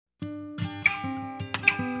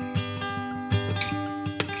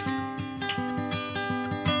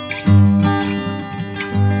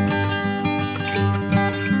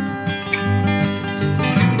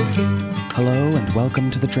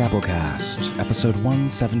Welcome to the Drabblecast, episode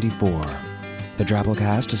 174. The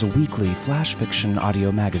Drabblecast is a weekly flash fiction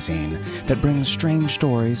audio magazine that brings strange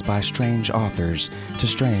stories by strange authors to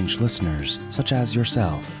strange listeners, such as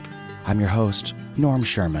yourself. I'm your host, Norm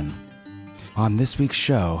Sherman. On this week's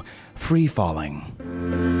show, Free Falling.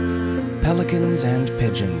 Pelicans and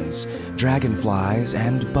pigeons, dragonflies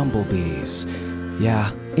and bumblebees.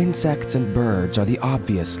 Yeah, insects and birds are the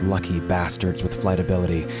obvious lucky bastards with flight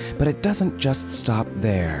ability, but it doesn't just stop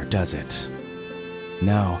there, does it?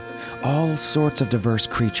 No, all sorts of diverse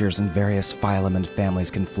creatures in various phylum and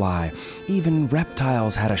families can fly. Even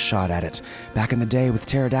reptiles had a shot at it, back in the day with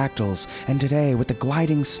pterodactyls, and today with the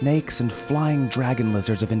gliding snakes and flying dragon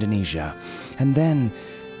lizards of Indonesia. And then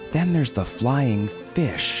there's the flying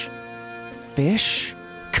fish. Fish?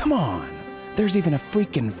 Come on! There's even a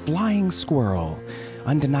freaking flying squirrel.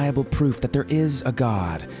 Undeniable proof that there is a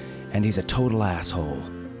God, and he's a total asshole.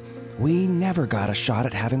 We never got a shot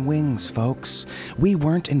at having wings, folks. We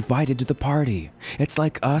weren't invited to the party. It's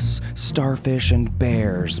like us, starfish, and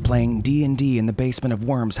bears playing D&D in the basement of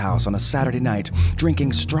Worm's house on a Saturday night,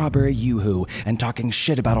 drinking strawberry yoo-hoo and talking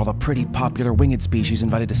shit about all the pretty popular winged species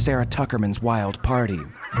invited to Sarah Tuckerman's wild party.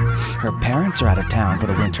 Her parents are out of town for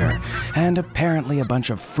the winter, and apparently a bunch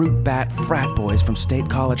of fruit bat frat boys from State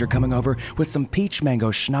College are coming over with some peach mango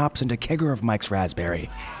schnapps and a kegger of Mike's raspberry.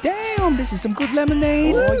 Damn, this is some good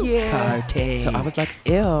lemonade. Oh yeah. Party. So I was like,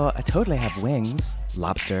 ew, I totally have wings.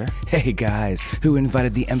 Lobster. Hey guys, who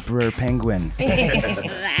invited the Emperor Penguin?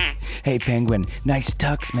 Hey Penguin, nice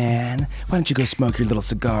tux, man. Why don't you go smoke your little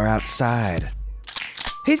cigar outside?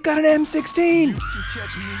 He's got an M16!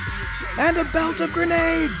 And a belt of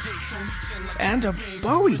grenades! And a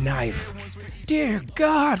Bowie knife! Dear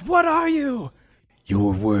God, what are you?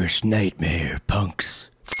 Your worst nightmare, punks.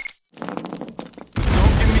 Don't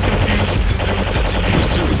get me confused with the dudes that you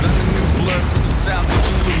used to. 'Cause I'm the new blood from the south that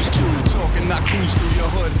you lose to. Talking, I cruise through your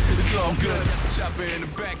hood, it's all good. Chopper in the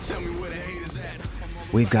back, tell me where the haters at.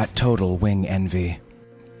 We've got total wing envy.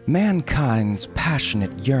 Mankind's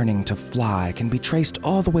passionate yearning to fly can be traced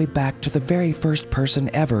all the way back to the very first person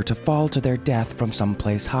ever to fall to their death from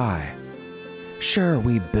someplace high. Sure,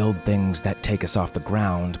 we build things that take us off the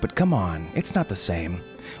ground, but come on, it's not the same.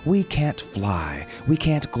 We can't fly, we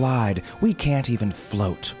can't glide, we can't even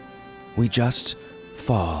float. We just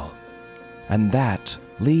fall. And that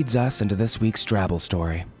leads us into this week's Drabble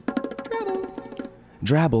story.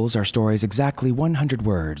 Drabbles are stories exactly 100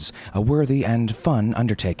 words, a worthy and fun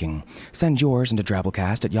undertaking. Send yours into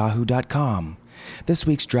drabblecast@yahoo.com. This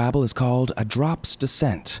week's Drabble is called A Drop's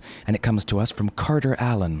Descent, and it comes to us from Carter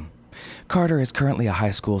Allen. Carter is currently a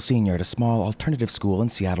high school senior at a small alternative school in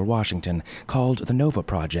Seattle, Washington, called the Nova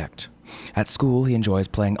Project. At school, he enjoys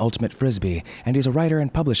playing ultimate frisbee, and he's a writer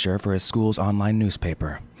and publisher for his school's online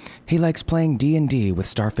newspaper. He likes playing D&D with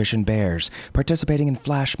starfish and bears, participating in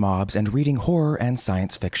flash mobs, and reading horror and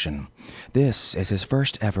science fiction. This is his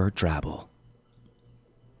first ever Drabble.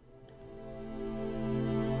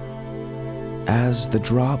 As the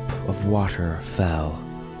drop of water fell,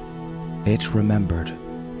 it remembered.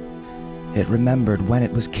 It remembered when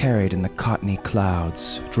it was carried in the cottony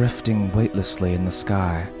clouds, drifting weightlessly in the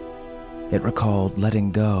sky. It recalled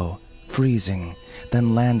letting go, freezing,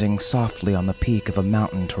 then landing softly on the peak of a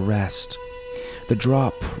mountain to rest. The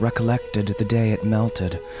drop recollected the day it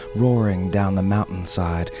melted, roaring down the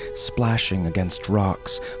mountainside, splashing against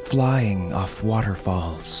rocks, flying off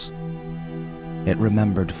waterfalls. It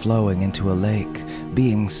remembered flowing into a lake,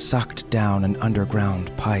 being sucked down an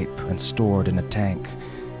underground pipe and stored in a tank,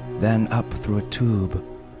 then up through a tube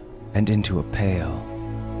and into a pail.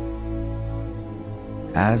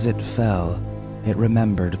 As it fell, it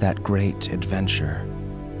remembered that great adventure.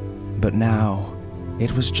 But now,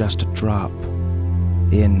 it was just a drop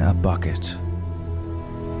in a bucket.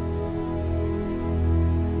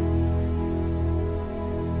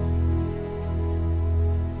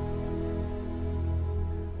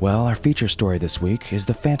 Well, our feature story this week is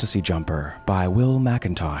The Fantasy Jumper by Will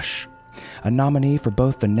McIntosh. A nominee for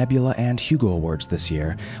both the Nebula and Hugo Awards this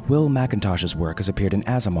year, Will McIntosh's work has appeared in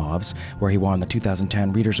Asimov's, where he won the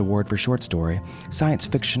 2010 Reader's Award for Short Story, Science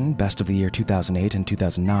Fiction, Best of the Year 2008 and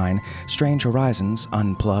 2009, Strange Horizons,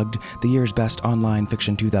 Unplugged, the year's Best Online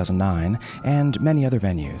Fiction 2009, and many other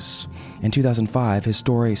venues. In 2005, his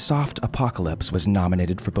story Soft Apocalypse was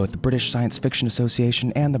nominated for both the British Science Fiction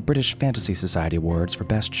Association and the British Fantasy Society Awards for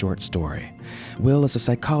Best Short Story. Will is a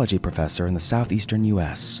psychology professor in the southeastern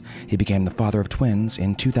U.S. He became the father of twins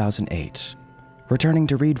in 2008. Returning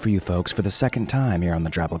to read for you folks for the second time here on the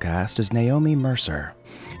Drabblecast is Naomi Mercer.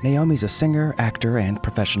 Naomi's a singer, actor, and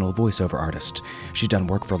professional voiceover artist. She's done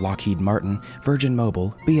work for Lockheed Martin, Virgin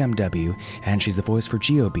Mobile, BMW, and she's the voice for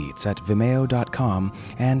GeoBeats at Vimeo.com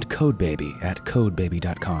and CodeBaby at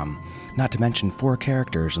CodeBaby.com, not to mention 4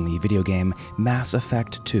 characters in the video game Mass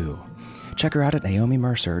Effect 2. Check her out at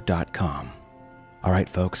NaomiMercer.com. All right,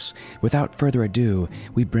 folks, without further ado,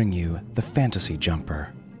 we bring you The Fantasy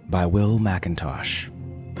Jumper by Will McIntosh.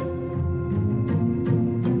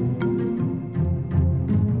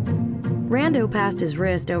 Rando passed his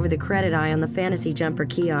wrist over the credit eye on the Fantasy Jumper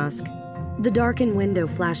kiosk. The darkened window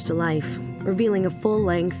flashed to life, revealing a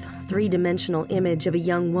full-length, 3-dimensional image of a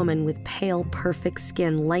young woman with pale, perfect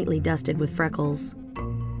skin lightly dusted with freckles.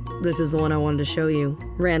 "This is the one I wanted to show you,"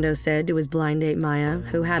 Rando said to his blind date Maya,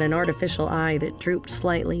 who had an artificial eye that drooped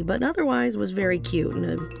slightly but otherwise was very cute in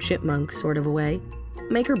a chipmunk sort of a way.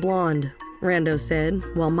 "Make her blonde," Rando said,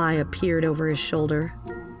 while Maya peered over his shoulder.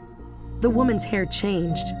 The woman's hair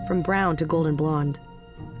changed from brown to golden blonde.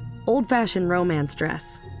 Old-fashioned romance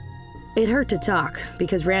dress. It hurt to talk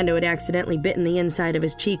because Rando had accidentally bitten the inside of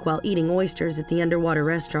his cheek while eating oysters at the underwater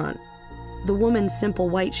restaurant. The woman's simple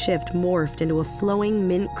white shift morphed into a flowing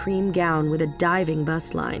mint cream gown with a diving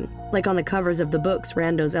bust line, like on the covers of the books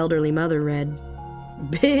Rando's elderly mother read.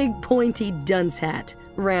 "Big, pointy dunce hat,"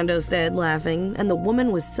 Rando said, laughing, and the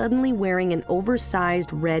woman was suddenly wearing an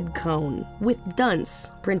oversized red cone, with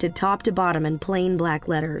dunce printed top to bottom in plain black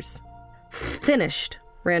letters. "Finished,"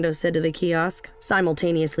 Rando said to the kiosk,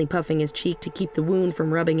 simultaneously puffing his cheek to keep the wound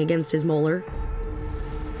from rubbing against his molar.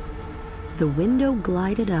 The window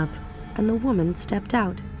glided up, and the woman stepped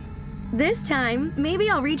out. "This time, maybe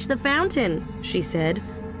I'll reach the fountain," she said.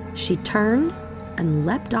 She turned and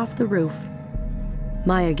leapt off the roof.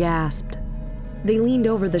 Maya gasped. They leaned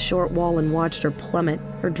over the short wall and watched her plummet,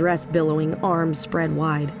 her dress billowing, arms spread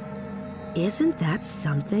wide. "Isn't that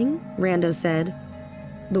something?" Rando said.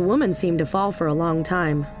 The woman seemed to fall for a long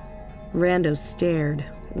time. Rando stared,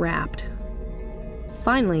 rapt.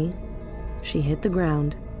 Finally, she hit the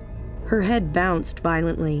ground. Her head bounced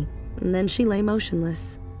violently, and then she lay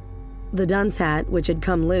motionless. The dunce hat, which had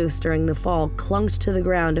come loose during the fall, clunked to the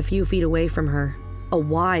ground a few feet away from her. A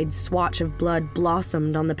wide swatch of blood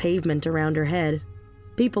blossomed on the pavement around her head.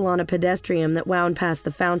 People on a pedestrian that wound past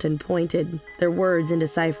the fountain pointed, their words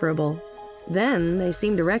indecipherable. Then they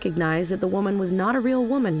seemed to recognize that the woman was not a real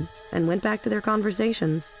woman and went back to their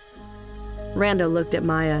conversations. Rando looked at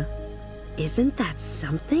Maya. "Isn't that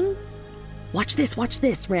something?" Watch this,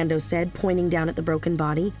 Rando said, pointing down at the broken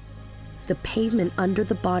body. The pavement under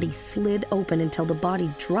the body slid open until the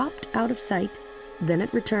body dropped out of sight. Then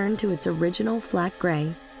it returned to its original flat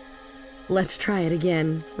gray. "Let's try it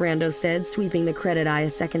again," Rando said, sweeping the credit eye a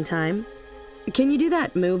second time. "Can you do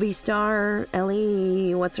that movie star,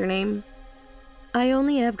 Ellie, what's her name?" "I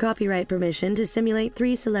only have copyright permission to simulate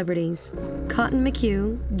 3 celebrities. Cotton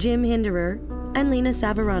McHugh, Jim Hinderer, and Lena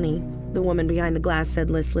Savarani," the woman behind the glass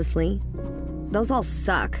said listlessly. "Those all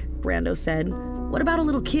suck," Rando said. "What about a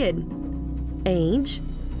little kid?" "Age?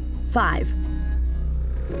 5.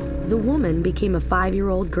 The woman became a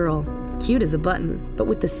 5-year-old girl, cute as a button, but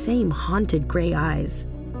with the same haunted gray eyes.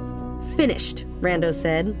 "Finished," Rando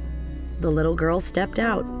said. The little girl stepped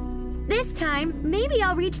out. "This time, maybe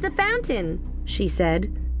I'll reach the fountain," she said.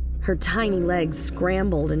 Her tiny legs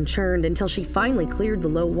scrambled and churned until she finally cleared the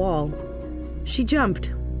low wall. She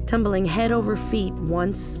jumped, tumbling head over feet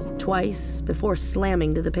once, twice, before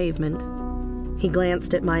slamming to the pavement. He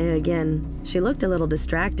glanced at Maya again. She looked a little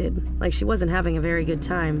distracted, like she wasn't having a very good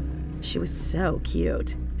time. She was so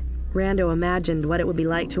cute. Rando imagined what it would be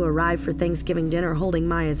like to arrive for Thanksgiving dinner holding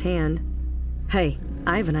Maya's hand. "Hey,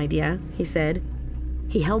 I have an idea," he said.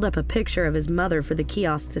 He held up a picture of his mother for the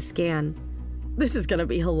kiosk to scan. "This is gonna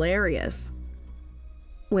be hilarious."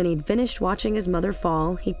 When he'd finished watching his mother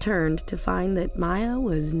fall, he turned to find that Maya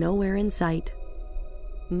was nowhere in sight.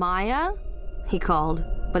 "Maya?" he called,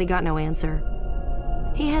 but he got no answer.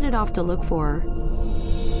 He headed off to look for her.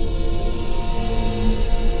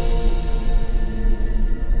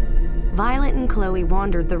 Violet and Chloe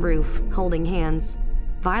wandered the roof, holding hands.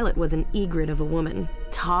 Violet was an egret of a woman,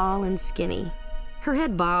 tall and skinny. Her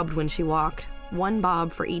head bobbed when she walked, 1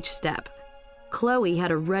 bob for each step. Chloe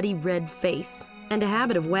had a ruddy red face and a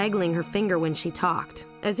habit of waggling her finger when she talked,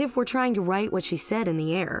 as if we're trying to write what she said in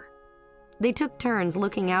the air. They took turns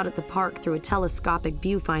looking out at the park through a telescopic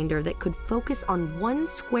viewfinder that could focus on 1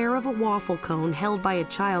 square of a waffle cone held by a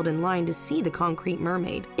child in line to see the concrete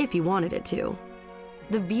mermaid, if you wanted it to.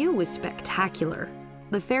 The view was spectacular.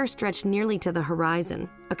 The fair stretched nearly to the horizon,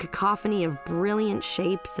 a cacophony of brilliant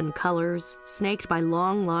shapes and colors, snaked by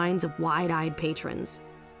long lines of wide-eyed patrons.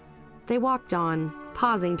 They walked on,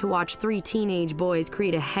 pausing to watch 3 teenage boys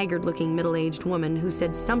create a haggard-looking middle-aged woman who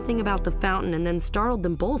said something about the fountain and then startled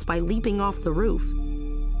them both by leaping off the roof.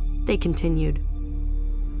 They continued.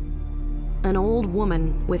 An old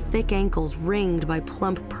woman with thick ankles ringed by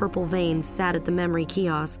plump purple veins sat at the memory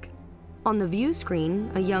kiosk. On the view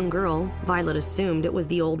screen, a young girl, Violet assumed it was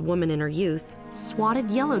the old woman in her youth,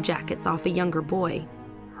 swatted yellow jackets off a younger boy.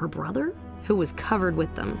 Her brother? Who was covered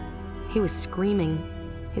with them. He was screaming,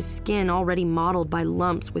 his skin already mottled by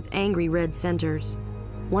lumps with angry red centers.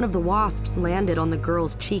 One of the wasps landed on the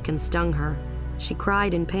girl's cheek and stung her. She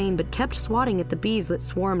cried in pain but kept swatting at the bees that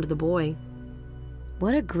swarmed the boy.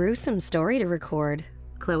 What a gruesome story to record,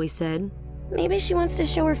 Chloe said. Maybe she wants to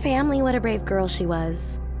show her family what a brave girl she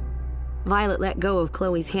was. Violet let go of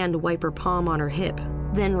Chloe's hand to wipe her palm on her hip,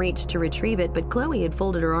 then reached to retrieve it, but Chloe had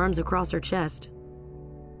folded her arms across her chest.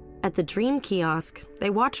 At the dream kiosk,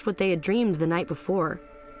 they watched what they had dreamed the night before.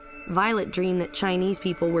 Violet dreamed that Chinese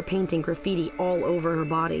people were painting graffiti all over her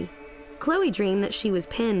body. Chloe dreamed that she was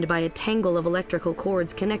pinned by a tangle of electrical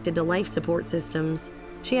cords connected to life support systems.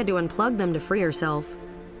 She had to unplug them to free herself.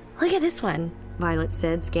 Look at this one, Violet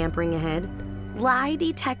said, scampering ahead. Lie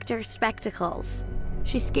detector spectacles.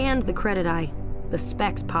 She scanned the credit eye. The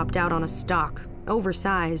specs popped out on a stalk,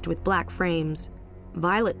 oversized with black frames.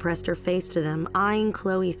 Violet pressed her face to them, eyeing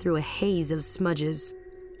Chloe through a haze of smudges.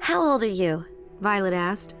 How old are you? Violet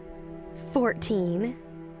asked. 14.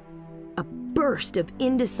 A burst of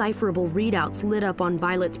indecipherable readouts lit up on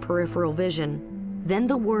Violet's peripheral vision. Then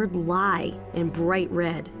the word lie in bright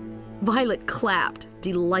red. Violet clapped,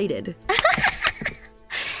 delighted.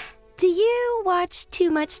 Do you watch too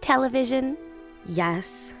much television?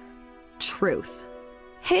 Yes. Truth.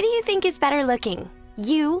 Who do you think is better looking,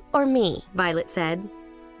 you or me? Violet said.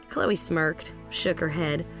 Chloe smirked, shook her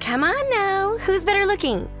head. Come on now, who's better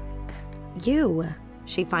looking? You,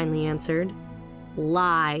 she finally answered.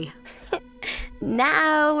 Lie.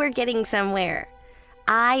 Now we're getting somewhere.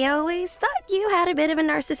 I always thought you had a bit of a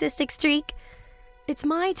narcissistic streak. It's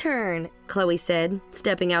my turn, Chloe said,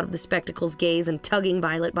 stepping out of the spectacle's gaze and tugging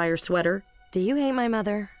Violet by her sweater. Do you hate my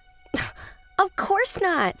mother? Of course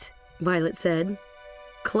not, Violet said.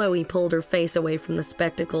 Chloe pulled her face away from the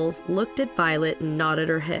spectacles, looked at Violet, and nodded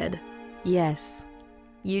her head. Yes,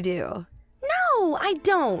 you do. No, I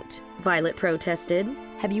don't, Violet protested.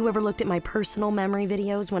 Have you ever looked at my personal memory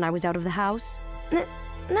videos when I was out of the house?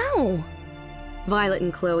 No. Violet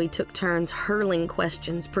and Chloe took turns hurling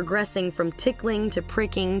questions, progressing from tickling to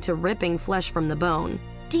pricking to ripping flesh from the bone.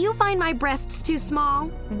 Do you find my breasts too small?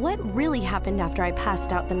 What really happened after I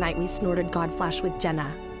passed out the night we snorted Godflash with Jenna?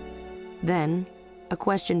 Then, a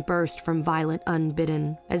question burst from Violet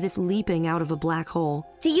unbidden, as if leaping out of a black hole.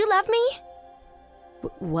 Do you love me?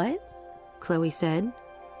 What? Chloe said.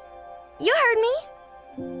 You heard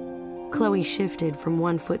me. Chloe shifted from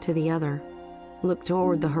one foot to the other, looked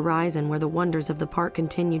toward the horizon where the wonders of the park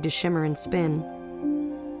continued to shimmer and spin.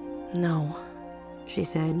 No, she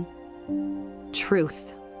said.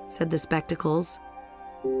 Truth, said the spectacles.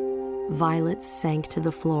 Violet sank to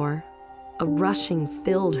the floor. A rushing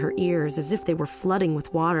filled her ears as if they were flooding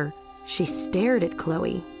with water. She stared at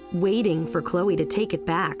Chloe, waiting for Chloe to take it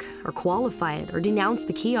back, or qualify it, or denounce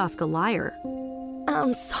the kiosk a liar.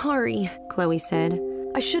 I'm sorry, Chloe said.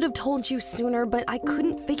 I should have told you sooner, but I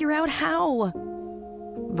couldn't figure out how.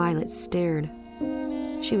 Violet stared.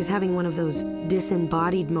 She was having one of those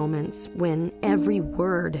disembodied moments when every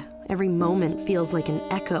word, every moment feels like an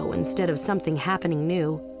echo instead of something happening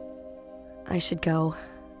new. I should go.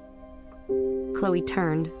 Chloe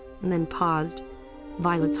turned and then paused.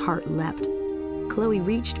 Violet's heart leapt. Chloe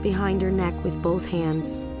reached behind her neck with both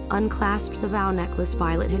hands, unclasped the vow necklace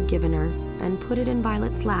Violet had given her, and put it in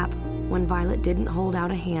Violet's lap when Violet didn't hold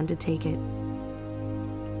out a hand to take it.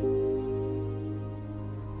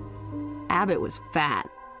 Abbott was fat,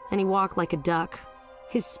 and he walked like a duck.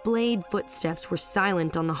 His splayed footsteps were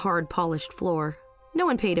silent on the hard, polished floor. No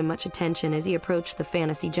one paid him much attention as he approached the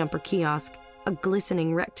fantasy jumper kiosk, a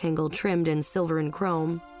glistening rectangle trimmed in silver and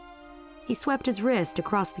chrome. He swept his wrist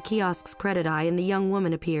across the kiosk's credit eye, and the young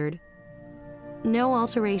woman appeared. No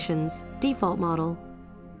alterations, default model.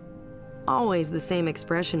 Always the same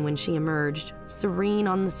expression when she emerged, serene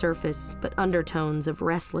on the surface, but undertones of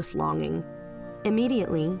restless longing.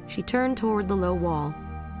 Immediately, she turned toward the low wall.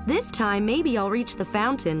 This time, maybe I'll reach the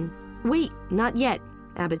fountain. Wait, not yet,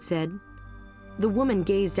 Abbott said. The woman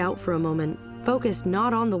gazed out for a moment, focused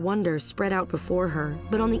not on the wonders spread out before her,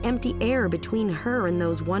 but on the empty air between her and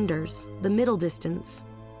those wonders, the middle distance.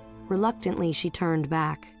 Reluctantly, she turned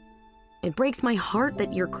back. It breaks my heart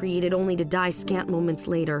that you're created only to die scant moments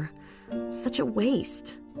later. Such a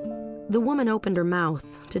waste. The woman opened her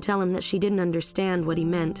mouth to tell him that she didn't understand what he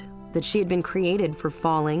meant, that she had been created for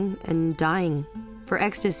falling and dying, for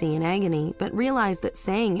ecstasy and agony, but realized that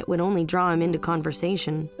saying it would only draw him into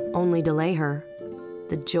conversation, only delay her.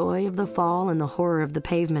 The joy of the fall and the horror of the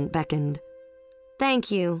pavement beckoned.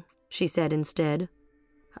 "Thank you," she said instead.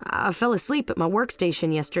 "I fell asleep at my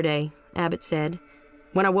workstation yesterday," Abbott said.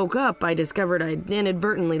 "When I woke up, I discovered I'd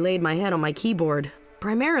inadvertently laid my head on my keyboard,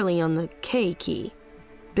 primarily on the K key."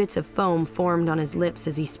 Bits of foam formed on his lips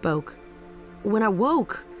as he spoke. "When I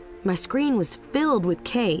woke, my screen was filled with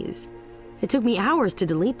Ks. It took me hours to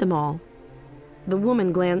delete them all." The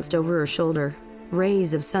woman glanced over her shoulder.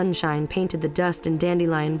 Rays of sunshine painted the dust and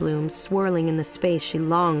dandelion blooms swirling in the space she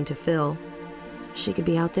longed to fill. She could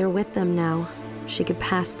be out there with them now. She could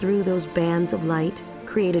pass through those bands of light,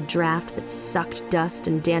 create a draft that sucked dust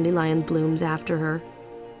and dandelion blooms after her.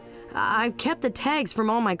 "I've kept the tags from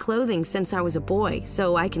all my clothing since I was a boy,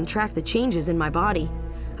 so I can track the changes in my body.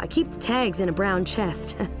 I keep the tags in a brown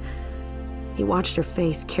chest." He watched her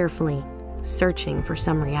face carefully, searching for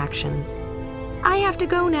some reaction. "I have to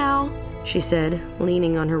go now," she said,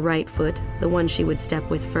 leaning on her right foot, the one she would step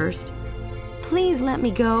with first. "Please let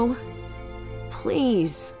me go."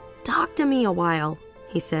 "Please, talk to me a while,"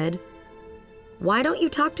 he said. "Why don't you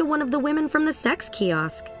talk to one of the women from the sex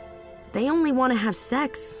kiosk? They only want to have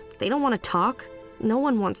sex. They don't want to talk. No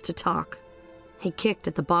one wants to talk." He kicked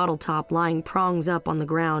at the bottle top lying prongs up on the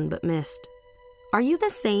ground but missed. "Are you the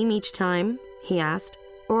same each time?" he asked.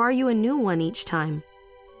 "Or are you a new one each time?"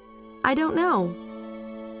 "I don't know."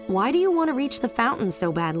 "Why do you want to reach the fountain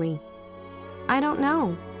so badly?" "I don't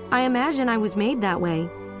know. I imagine I was made that way.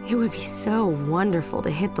 It would be so wonderful to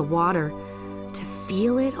hit the water, to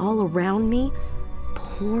feel it all around me,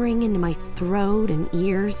 pouring into my throat and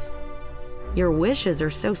ears." "Your wishes are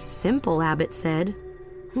so simple," Abbott said.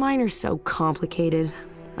 "Mine are so complicated.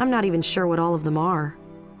 I'm not even sure what all of them are."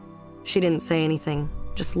 She didn't say anything,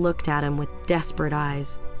 just looked at him with desperate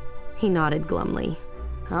eyes. He nodded glumly.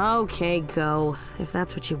 "Okay, go, if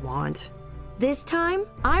that's what you want." "This time,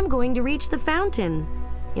 I'm going to reach the fountain."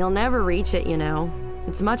 "You'll never reach it, you know.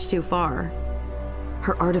 It's much too far."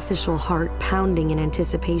 Her artificial heart pounding in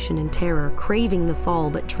anticipation and terror, craving the fall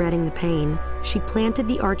but dreading the pain, she planted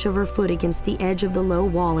the arch of her foot against the edge of the low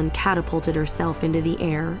wall and catapulted herself into the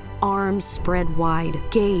air, arms spread wide,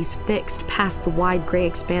 gaze fixed past the wide gray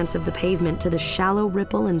expanse of the pavement to the shallow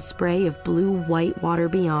ripple and spray of blue-white water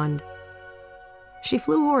beyond. She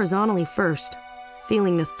flew horizontally first,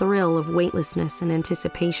 feeling the thrill of weightlessness and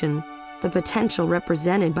anticipation, the potential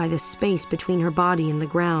represented by the space between her body and the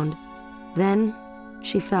ground. Then,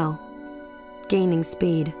 she fell, gaining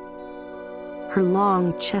speed. Her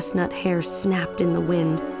long chestnut hair snapped in the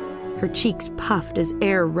wind. Her cheeks puffed as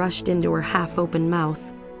air rushed into her half-open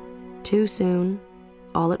mouth. Too soon,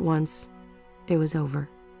 all at once, it was over.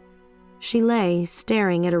 She lay,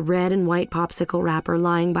 staring at a red and white popsicle wrapper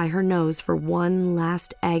lying by her nose for one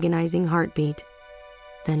last agonizing heartbeat.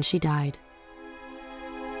 Then she died.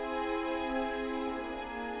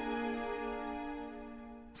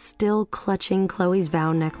 Still clutching Chloe's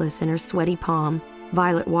vow necklace in her sweaty palm,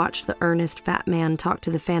 Violet watched the earnest fat man talk to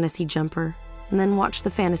the fantasy jumper, and then watched the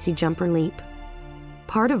fantasy jumper leap.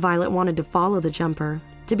 Part of Violet wanted to follow the jumper,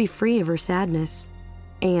 to be free of her sadness,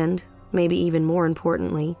 and, maybe even more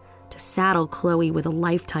importantly, to saddle Chloe with a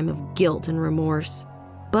lifetime of guilt and remorse.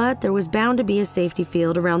 But there was bound to be a safety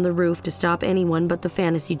field around the roof to stop anyone but the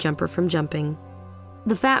fantasy jumper from jumping.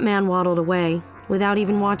 The fat man waddled away, without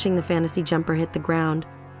even watching the fantasy jumper hit the ground.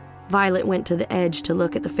 Violet went to the edge to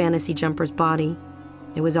look at the fantasy jumper's body.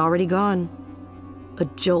 It was already gone. A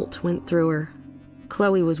jolt went through her.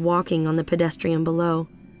 Chloe was walking on the pedestrian below.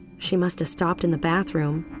 She must have stopped in the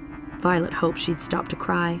bathroom. Violet hoped she'd stop to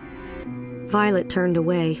cry. Violet turned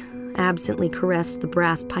away, absently caressed the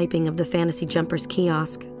brass piping of the fantasy jumper's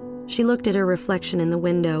kiosk. She looked at her reflection in the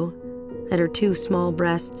window, at her two small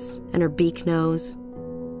breasts and her beak nose.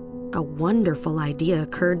 A wonderful idea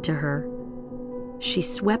occurred to her. She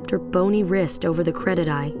swept her bony wrist over the credit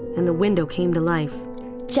eye, and the window came to life.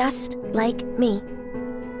 "Just like me.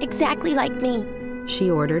 Exactly like me,"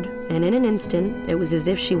 she ordered, and in an instant, it was as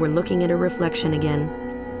if she were looking at her reflection again.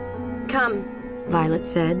 "Come," Violet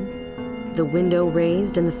said. The window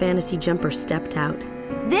raised and the fantasy jumper stepped out.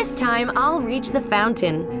 "This time I'll reach the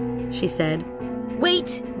fountain," she said.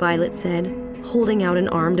 "Wait," Violet said, holding out an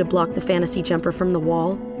arm to block the fantasy jumper from the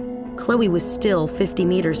wall. Chloe was still 50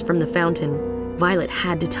 meters from the fountain. Violet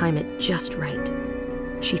had to time it just right.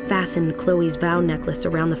 She fastened Chloe's vow necklace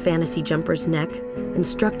around the fantasy jumper's neck,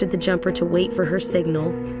 instructed the jumper to wait for her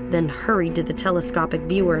signal, then hurried to the telescopic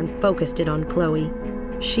viewer and focused it on Chloe.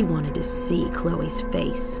 She wanted to see Chloe's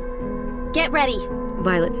face. Get ready.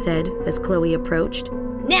 Violet said as Chloe approached.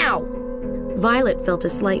 Now! Violet felt a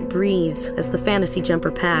slight breeze as the fantasy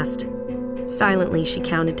jumper passed. Silently, she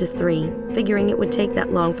counted to 3, figuring it would take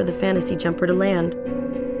that long for the fantasy jumper to land.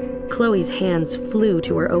 Chloe's hands flew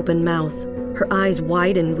to her open mouth. Her eyes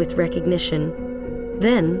widened with recognition.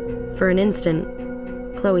 Then, for an instant,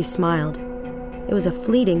 Chloe smiled. It was a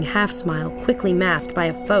fleeting half-smile, quickly masked by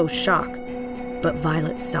a faux shock. But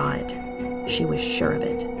Violet saw it. She was sure of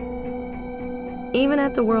it. Even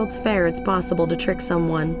at the World's Fair, it's possible to trick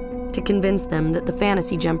someone, to convince them that the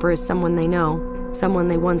fantasy jumper is someone they know, someone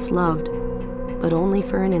they once loved. But only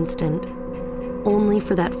for an instant. Only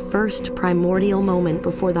for that first primordial moment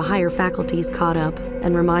before the higher faculties caught up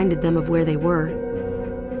and reminded them of where they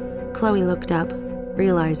were. Chloe looked up,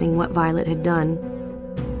 realizing what Violet had done.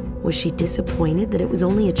 Was she disappointed that it was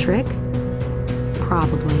only a trick?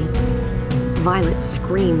 Probably. Violet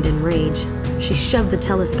screamed in rage. She shoved the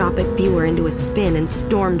telescopic viewer into a spin and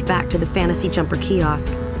stormed back to the fantasy jumper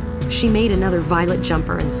kiosk. She made another Violet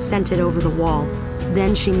jumper and sent it over the wall.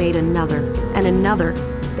 Then she made another and another.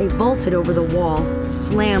 They vaulted over the wall,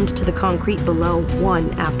 slammed to the concrete below,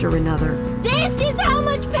 one after another. This is how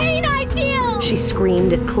much pain I feel! She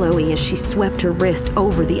screamed at Chloe as she swept her wrist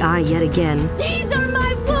over the eye yet again. These are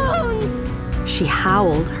my wounds! She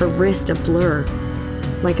howled, her wrist a blur.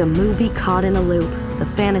 Like a movie caught in a loop, the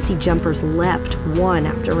fantasy jumpers leapt, one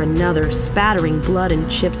after another, spattering blood and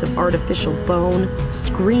chips of artificial bone,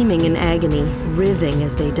 screaming in agony, writhing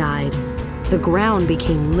as they died. The ground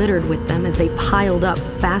became littered with them as they piled up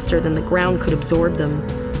faster than the ground could absorb them.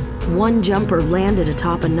 One jumper landed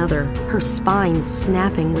atop another, her spine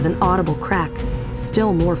snapping with an audible crack.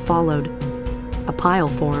 Still more followed. A pile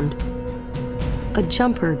formed. A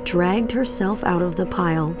jumper dragged herself out of the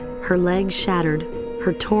pile, her legs shattered,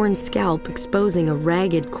 her torn scalp exposing a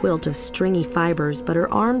ragged quilt of stringy fibers, but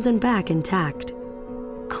her arms and back intact.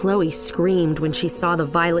 Chloe screamed when she saw the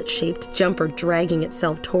violet-shaped jumper dragging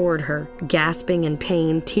itself toward her, gasping in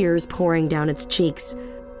pain, tears pouring down its cheeks.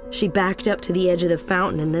 She backed up to the edge of the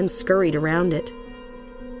fountain and then scurried around it.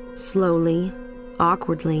 Slowly,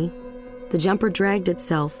 awkwardly, the jumper dragged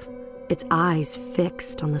itself, its eyes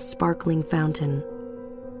fixed on the sparkling fountain.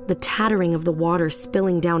 The tattering of the water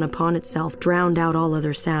spilling down upon itself drowned out all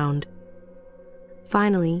other sound.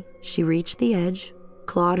 Finally, she reached the edge,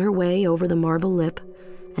 clawed her way over the marble lip,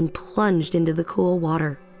 and plunged into the cool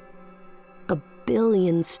water. A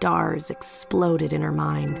billion stars exploded in her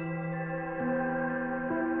mind.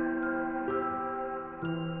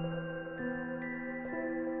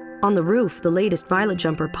 On the roof, the latest Violet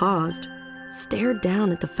jumper paused, stared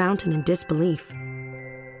down at the fountain in disbelief.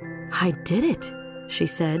 "I did it," she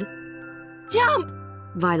said. Jump!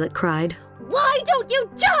 Violet cried. Why don't you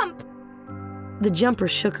jump? The jumper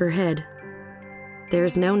shook her head.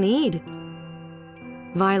 "There's no need."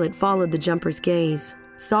 Violet followed the jumper's gaze,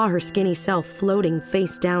 saw her skinny self floating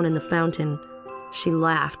face down in the fountain. She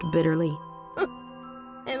laughed bitterly.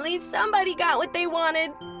 At least somebody got what they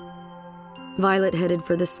wanted. Violet headed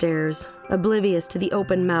for the stairs, oblivious to the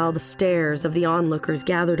open-mouthed stares of the onlookers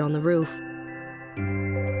gathered on the roof.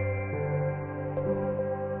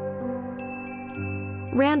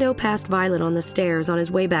 Rando passed Violet on the stairs on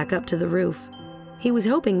his way back up to the roof. He was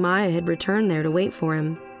hoping Maya had returned there to wait for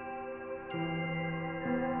him.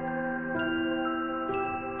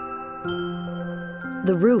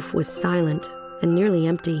 The roof was silent and nearly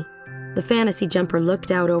empty. The fantasy jumper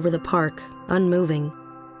looked out over the park, unmoving.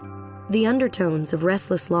 The undertones of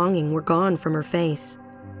restless longing were gone from her face.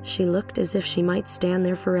 She looked as if she might stand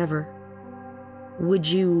there forever.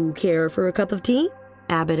 "Would you care for a cup of tea?"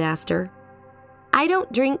 Abbott asked her. "I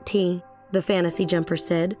don't drink tea," the fantasy jumper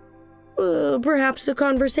said. Perhaps a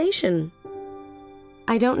conversation."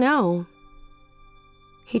 "I don't know."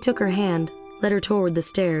 He took her hand, led her toward the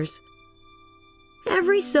stairs.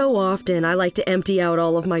 "Every so often, I like to empty out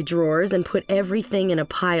all of my drawers and put everything in a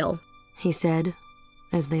pile," he said,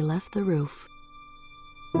 as they left the roof.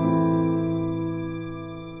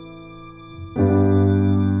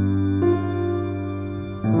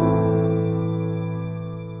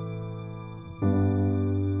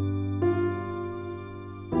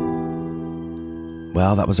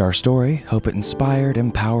 Well, that was our story. Hope it inspired,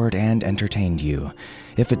 empowered, and entertained you.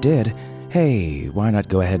 If it did, hey, why not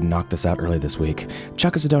go ahead and knock this out early this week?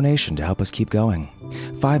 Chuck us a donation to help us keep going.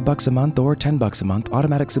 $5 a month or $10 a month,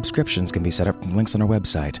 automatic subscriptions can be set up from links on our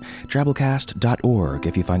website, drabblecast.org,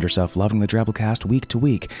 if you find yourself loving the Drabblecast week to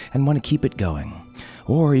week and want to keep it going.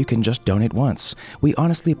 Or you can just donate once. We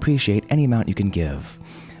honestly appreciate any amount you can give.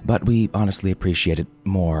 But we honestly appreciate it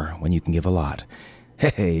more when you can give a lot.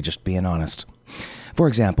 Hey, just being honest. For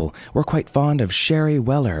example, we're quite fond of Sherry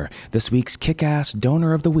Weller, this week's kick-ass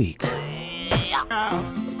donor of the week.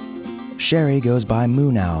 Sherry goes by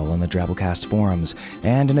Moon Owl on the Drabblecast forums,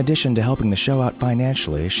 and in addition to helping the show out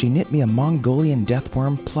financially, she knit me a Mongolian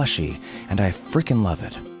deathworm plushie, and I freaking love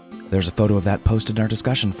it. There's a photo of that posted in our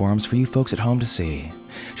discussion forums for you folks at home to see.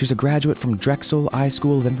 She's a graduate from Drexel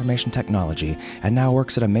School of Information Technology and now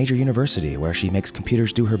works at a major university where she makes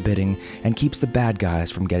computers do her bidding and keeps the bad guys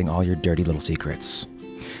from getting all your dirty little secrets.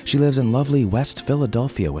 She lives in lovely West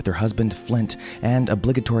Philadelphia with her husband Flint and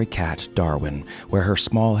obligatory cat Darwin, where her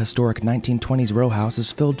small historic 1920s row house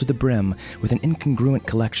is filled to the brim with an incongruent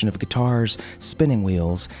collection of guitars, spinning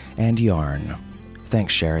wheels, and yarn.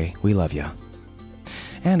 Thanks, Sherry. We love you.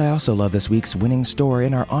 And I also love this week's winning story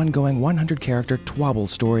in our ongoing 100-character Twabble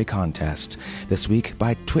story contest, this week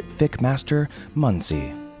by Twitfic Master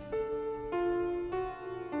Muncie.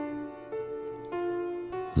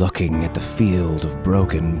 Looking at the field of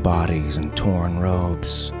broken bodies and torn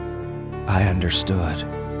robes, I understood.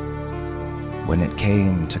 When it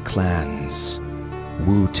came to clans,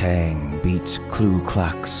 Wu-Tang beat Ku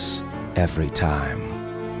Klux every time.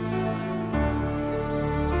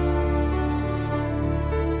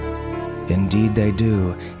 Indeed they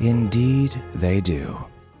do. Indeed they do.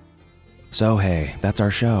 So hey, that's our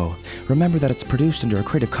show. Remember that it's produced under a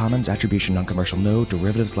Creative Commons Attribution Non-Commercial No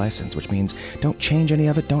Derivatives license, which means don't change any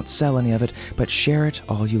of it, don't sell any of it, but share it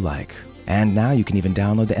all you like. And now you can even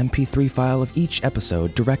download the MP3 file of each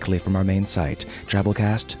episode directly from our main site,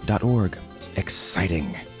 drabblecast.org.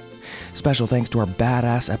 Exciting. Special thanks to our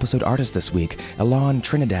badass episode artist this week, Elon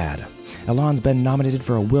Trinidad. Elon's been nominated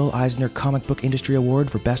for a Will Eisner Comic Book Industry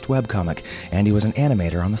Award for Best Webcomic, and he was an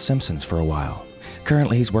animator on The Simpsons for a while.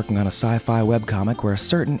 Currently, he's working on a sci-fi webcomic where a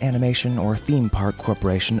certain animation or theme park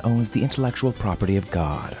corporation owns the intellectual property of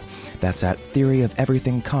God. That's at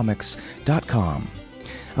theoryofeverythingcomics.com.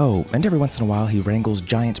 Oh, and every once in a while he wrangles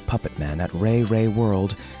giant puppet men at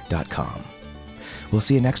rayrayworld.com. We'll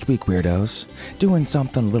see you next week, weirdos. Doing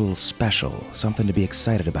something a little special, something to be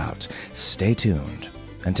excited about. Stay tuned.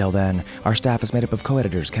 Until then, our staff is made up of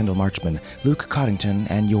co-editors Kendall Marchman, Luke Coddington,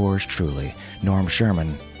 and yours truly, Norm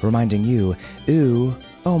Sherman, reminding you, ooh,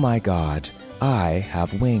 oh my god, I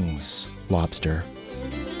have wings, lobster.